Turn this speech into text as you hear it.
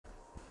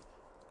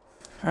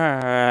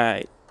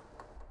Alright.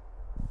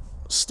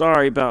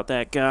 Sorry about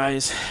that,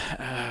 guys.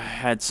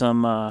 Had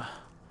some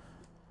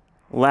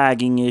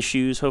lagging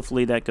issues.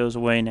 Hopefully that goes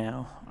away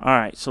now.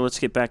 Alright, so let's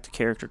get back to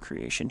character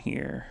creation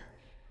here.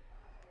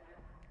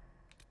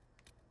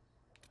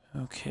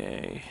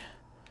 Okay.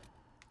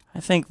 I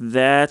think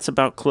that's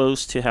about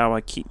close to how I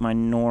keep my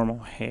normal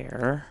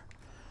hair.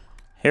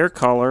 Hair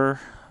color.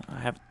 I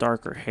have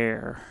darker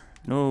hair.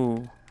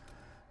 No.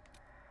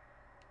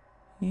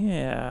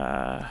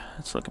 Yeah,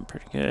 that's looking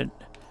pretty good.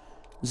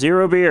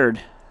 Zero beard.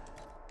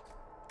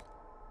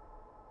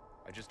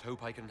 I just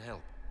hope I can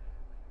help.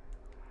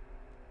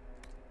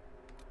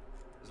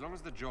 As long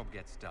as the job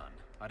gets done,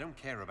 I don't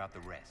care about the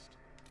rest.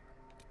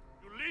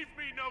 You leave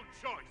me no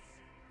choice.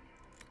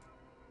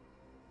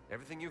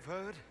 Everything you've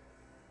heard?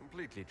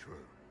 Completely true.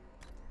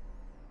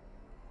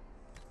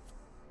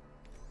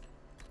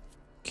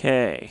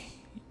 Okay.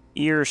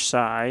 Ear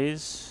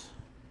size.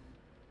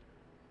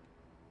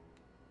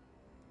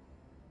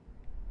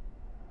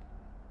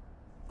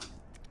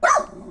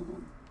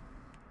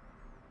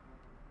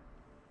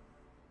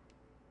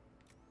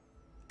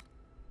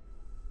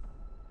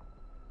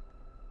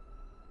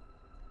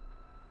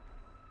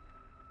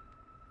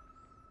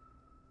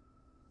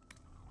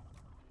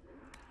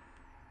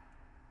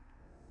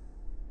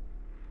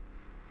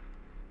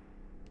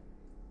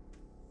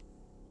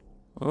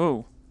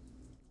 Oh.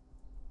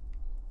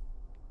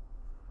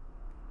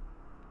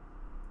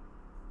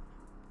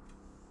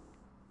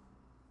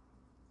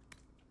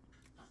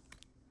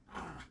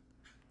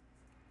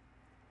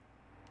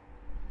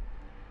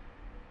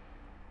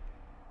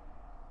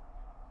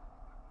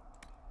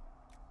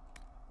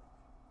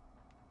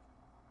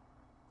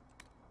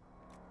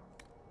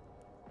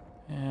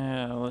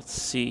 Yeah, let's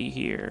see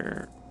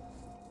here.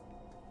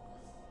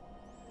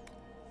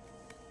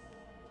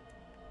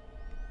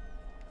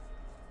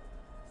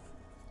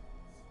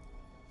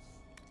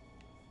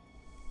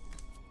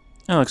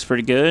 That looks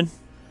pretty good.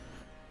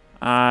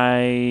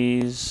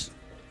 Eyes.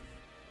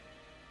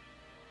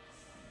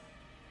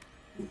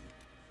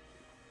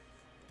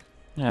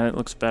 Yeah, that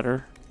looks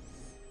better.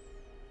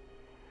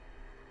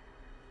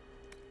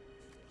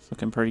 It's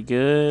looking pretty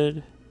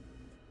good.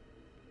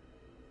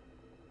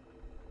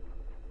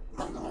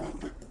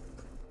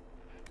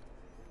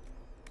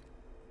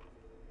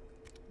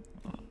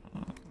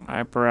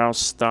 Eyebrow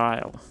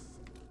style.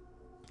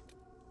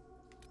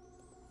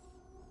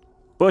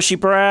 Bushy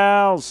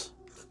brows!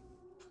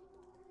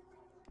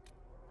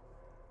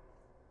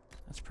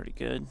 That's pretty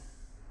good.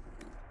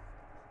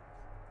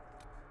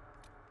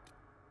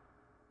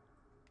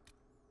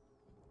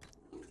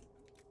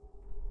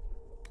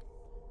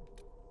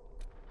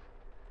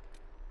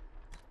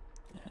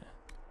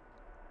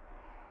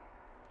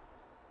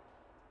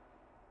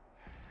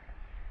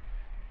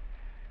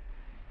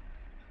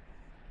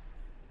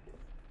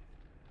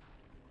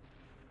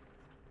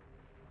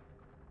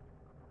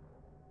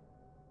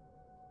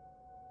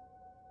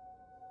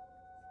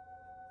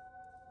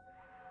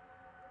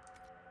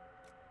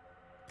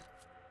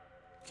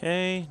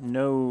 Okay,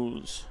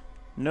 nose.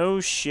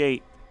 Nose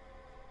shape.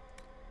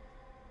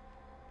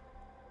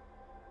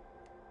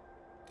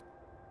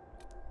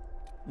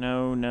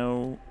 No,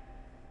 no.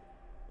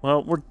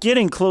 Well, we're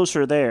getting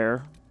closer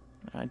there.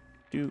 I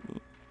do.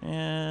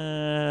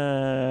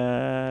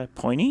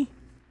 Pointy?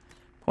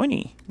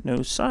 Pointy.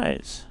 Nose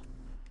size.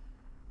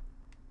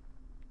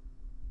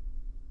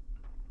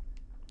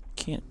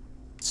 Can't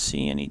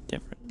see any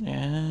different.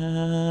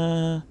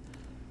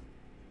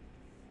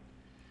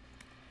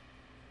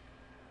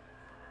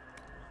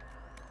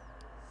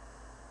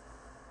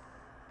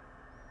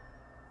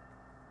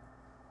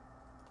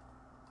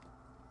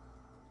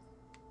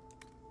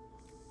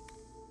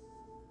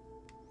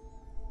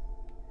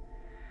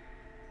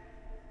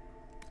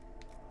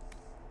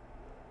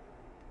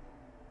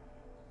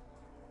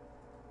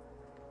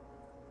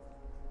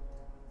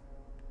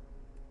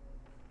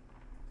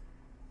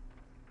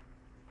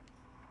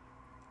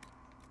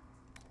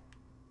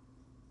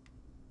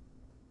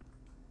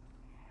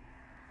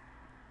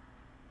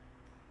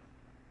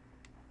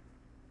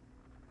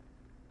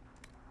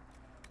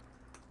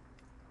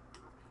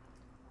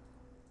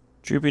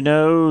 Droopy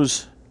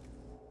nose.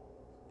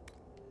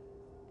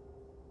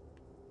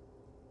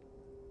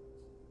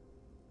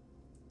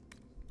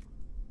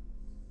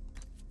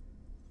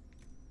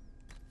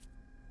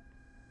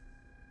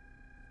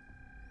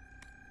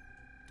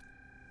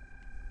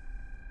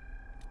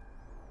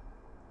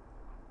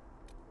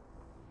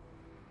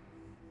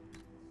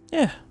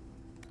 Yeah.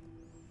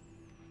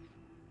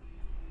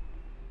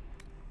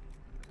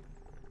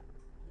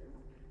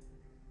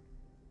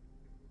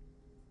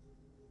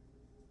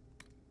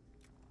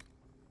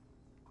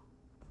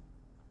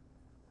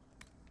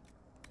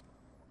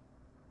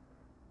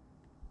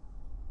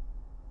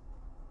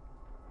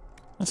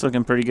 That's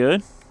looking pretty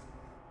good.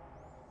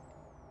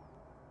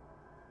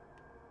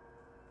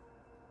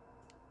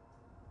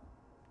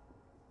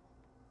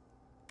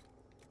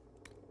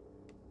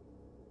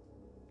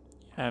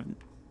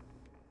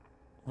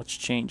 What's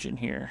changing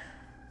here?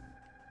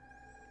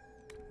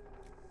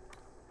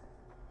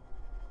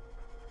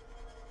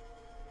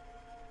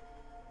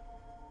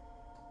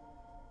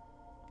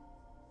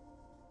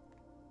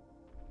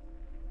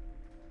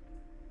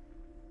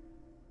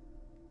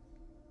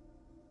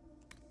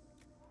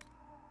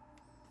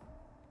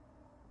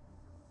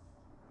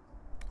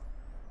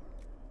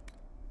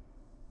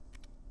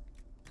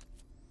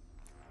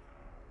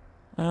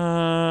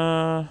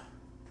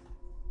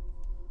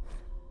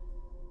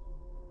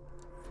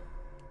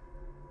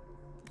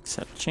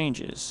 Accept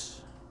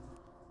changes.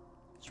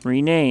 Let's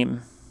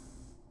rename.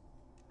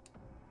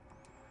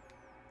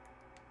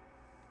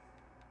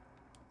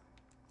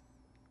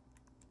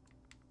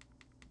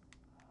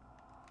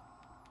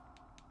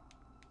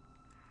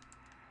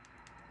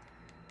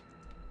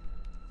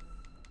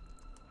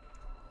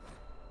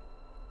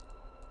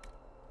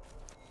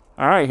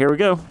 All right, here we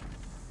go.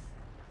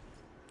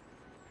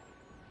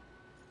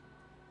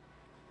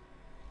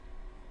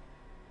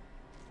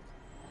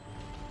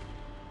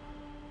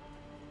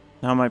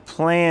 Now my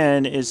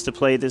plan is to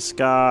play this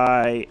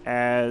guy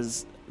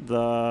as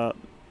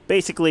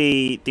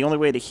basically the only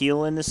way to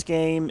heal in this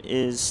game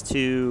is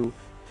to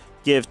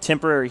give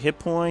temporary hit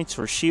points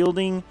or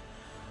shielding.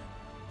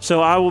 So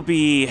I will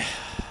be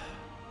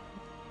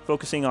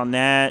focusing on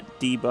that,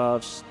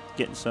 debuffs,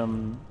 getting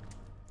some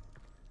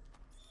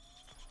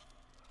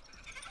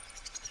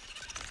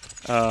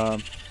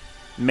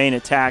main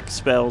attack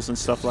spells and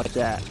stuff like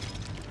that.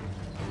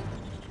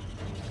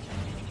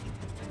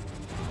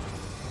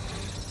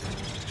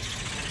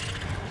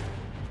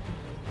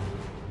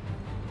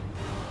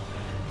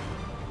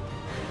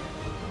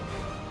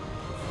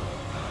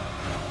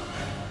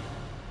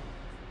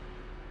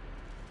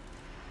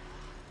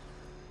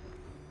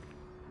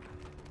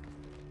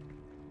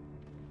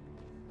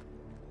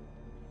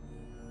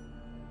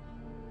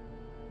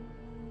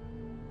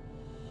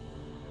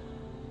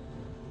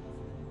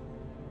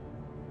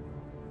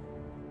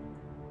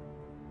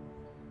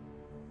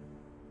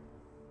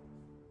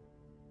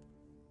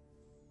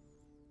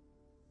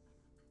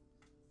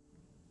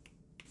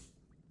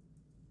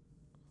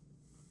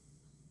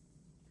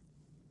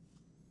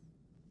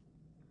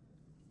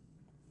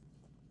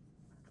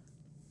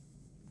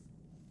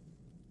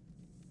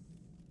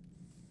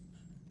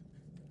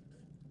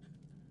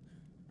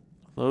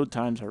 Load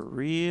times are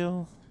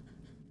real.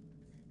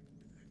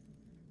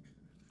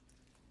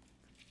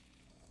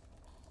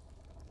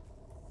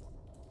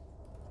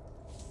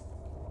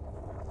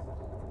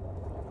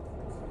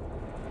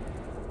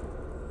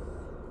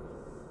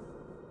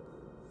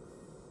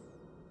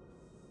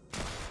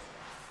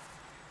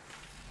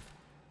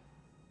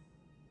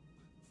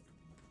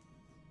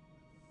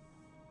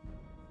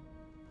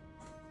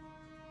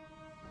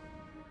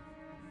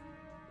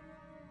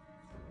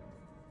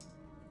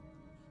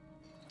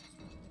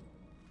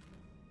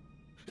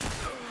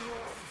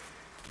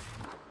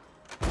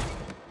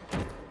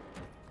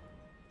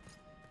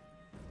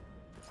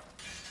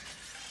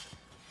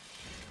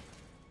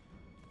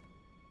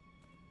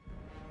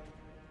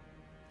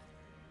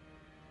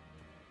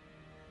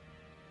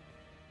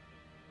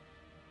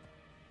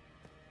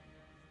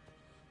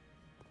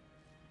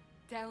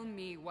 Tell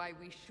me why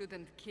we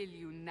shouldn't kill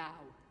you now.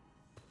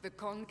 The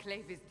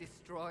Conclave is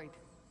destroyed.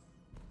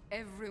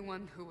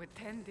 Everyone who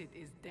attended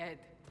is dead.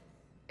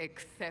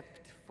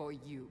 Except for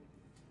you.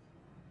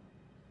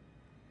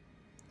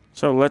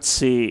 So let's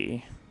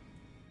see.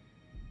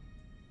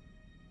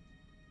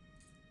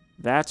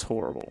 That's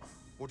horrible.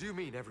 What do you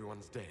mean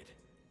everyone's dead?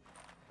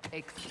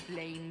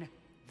 Explain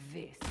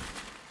this.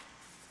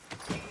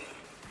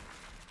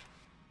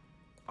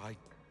 I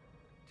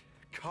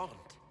can't.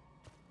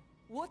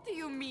 What do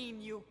you mean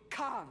you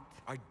can't?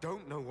 I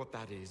don't know what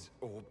that is,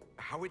 or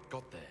how it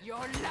got there. You're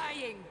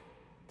lying!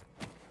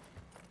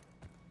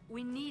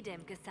 We need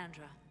him,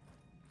 Cassandra.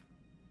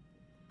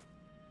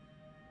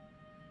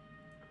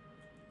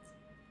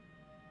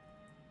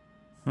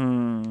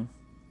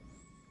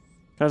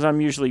 Because I'm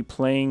usually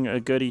playing a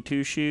goody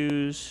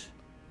two-shoes.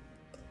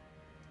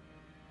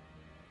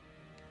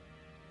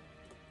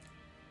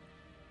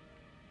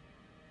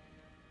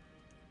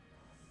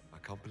 I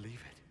can't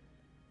believe it.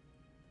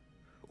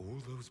 All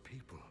those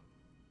people.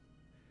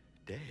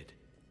 Dead.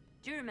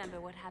 Do you remember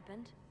what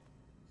happened?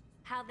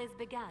 How this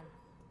began?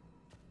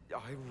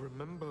 I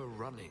remember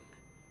running.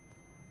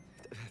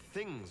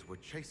 Things were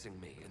chasing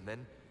me, and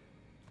then...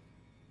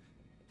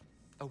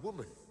 a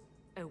woman.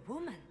 A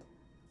woman?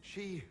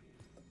 She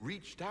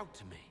reached out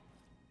to me.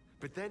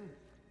 But then...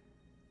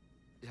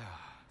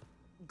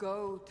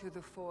 Go to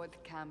the Ford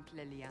camp,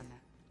 Liliana.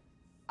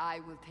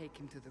 I will take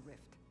him to the rift.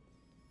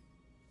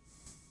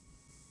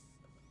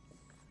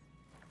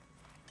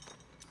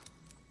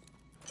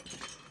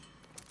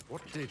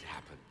 What did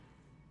happen?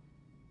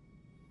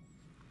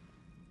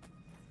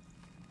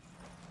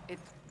 It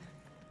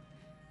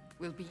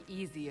will be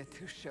easier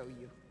to show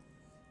you.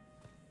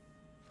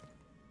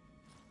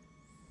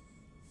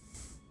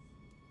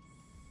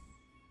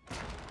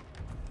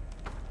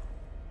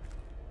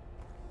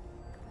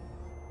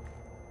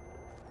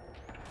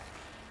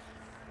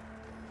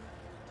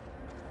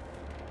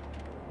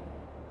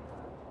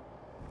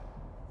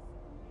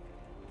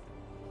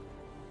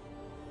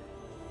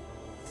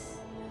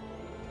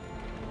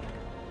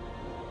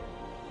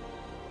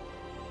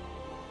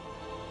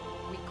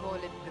 We call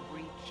it the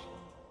Breach.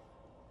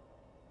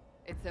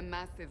 It's a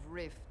massive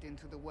rift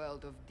into the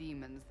world of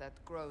demons that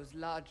grows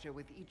larger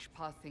with each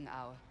passing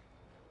hour.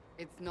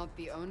 It's not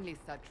the only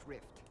such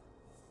rift,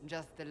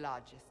 just the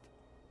largest.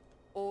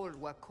 All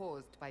were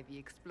caused by the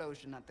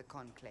explosion at the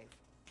Conclave.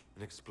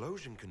 An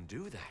explosion can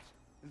do that.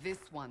 This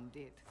one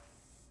did.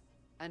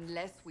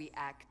 Unless we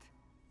act,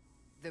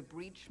 the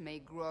breach may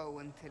grow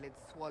until it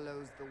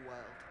swallows the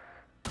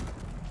world.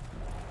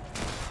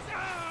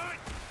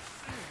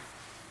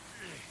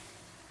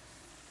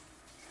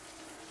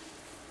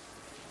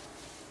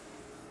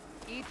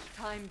 Each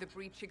time the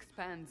breach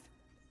expands,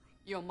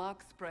 your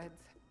mark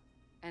spreads,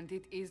 and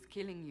it is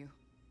killing you.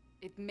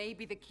 It may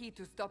be the key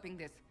to stopping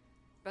this,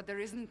 but there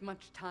isn't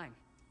much time.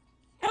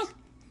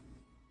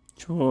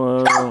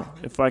 Well,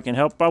 if I can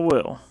help, I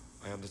will.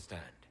 I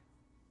understand.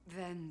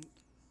 Then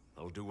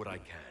I'll do what I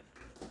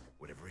can,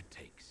 whatever it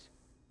takes.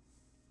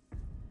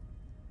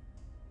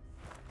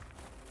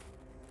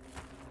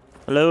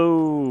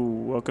 Hello,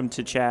 welcome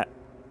to chat.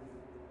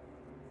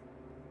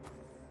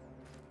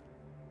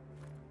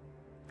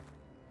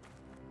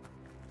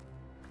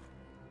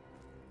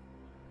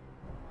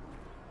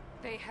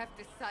 they have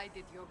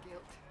decided your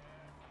guilt.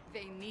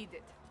 They need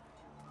it.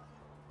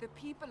 The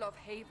people of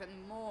Haven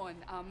mourn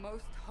our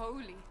most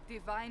holy,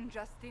 divine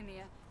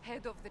Justinia,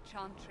 head of the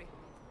Chantry.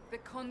 The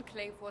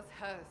Conclave was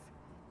hers.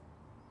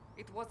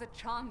 It was a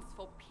chance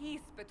for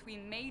peace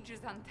between mages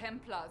and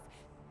Templars.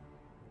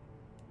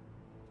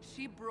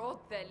 She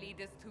brought their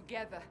leaders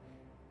together.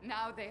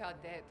 Now they are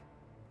dead.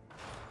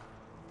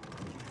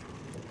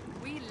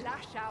 We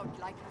lash out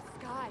like the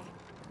sky,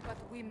 but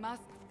we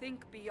must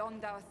think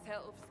beyond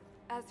ourselves,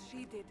 as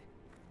she did.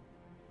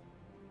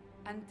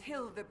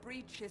 Until the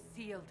breach is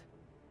sealed.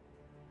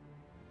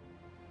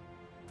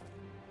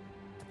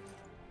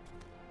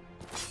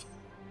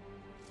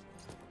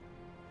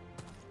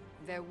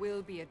 There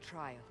will be a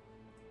trial.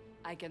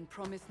 I can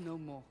promise no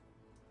more.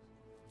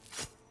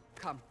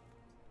 Come.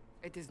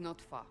 It is not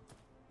far.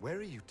 Where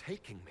are you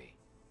taking me?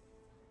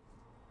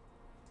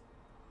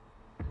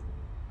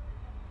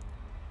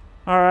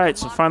 Alright,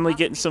 so Mark finally must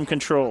getting be some tested on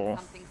control.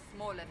 Something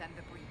smaller than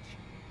the breach.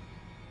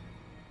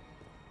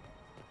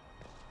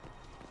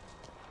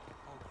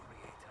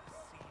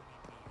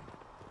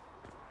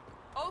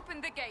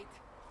 Open the gate.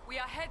 We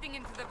are heading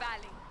into the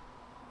valley.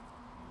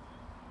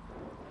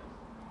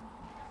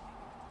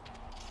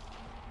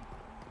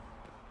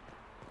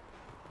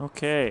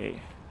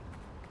 Okay.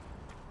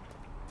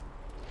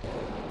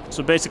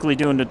 So basically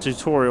doing the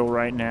tutorial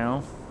right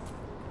now.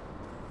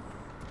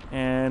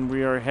 And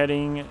we are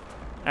heading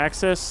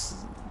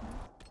access.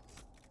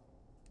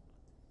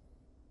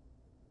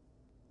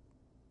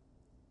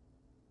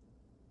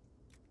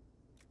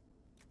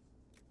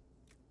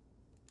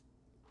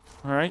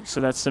 Alright, so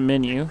that's the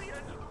menu.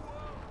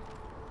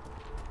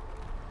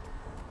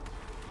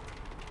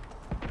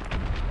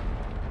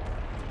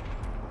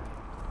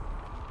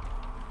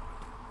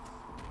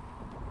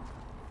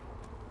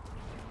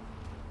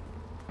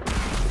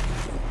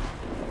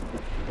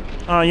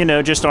 You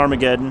know, just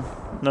Armageddon.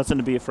 Nothing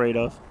to be afraid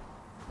of.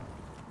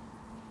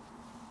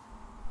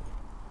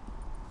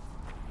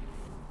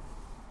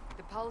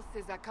 The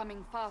pulses are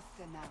coming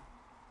faster now.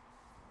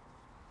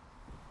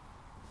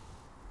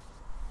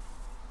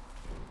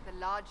 The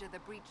larger the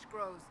breach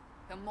grows,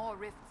 the more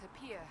rifts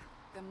appear,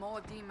 the more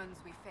demons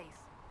we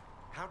face.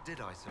 How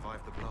did I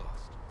survive the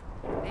blast?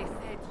 They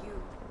said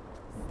you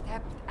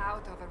stepped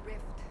out of a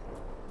rift,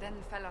 then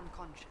fell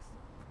unconscious.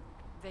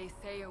 They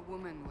say a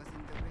woman was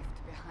in the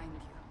rift behind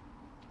you.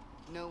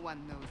 No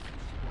one knows who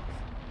she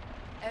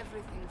was.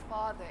 Everything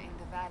farther in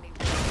the valley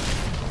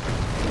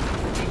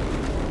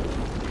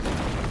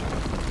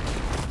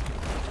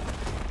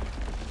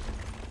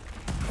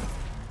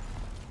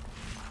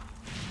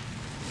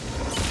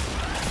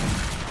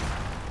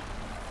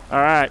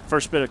Alright,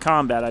 first bit of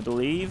combat, I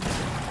believe.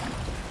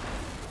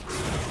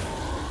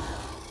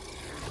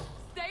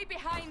 Stay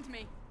behind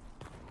me.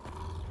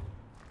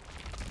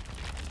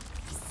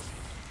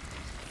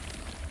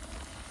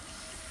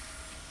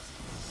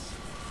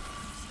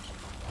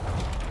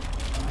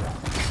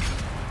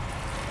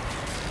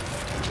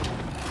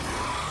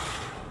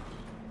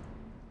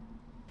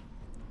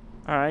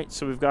 Alright,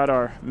 so we've got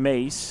our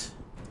mace.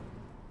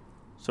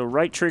 So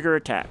right trigger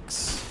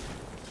attacks.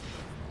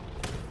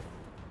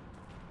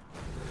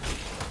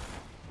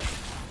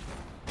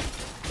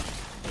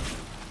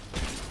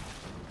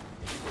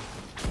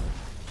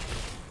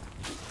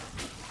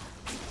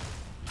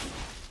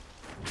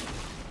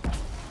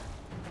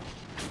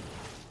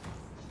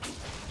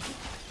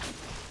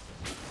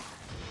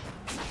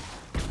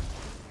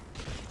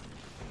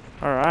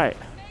 Alright.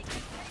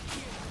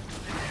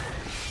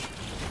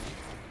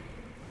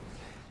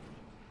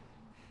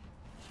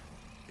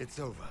 It's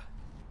over.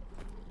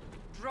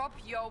 Drop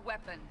your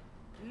weapon.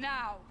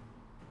 Now.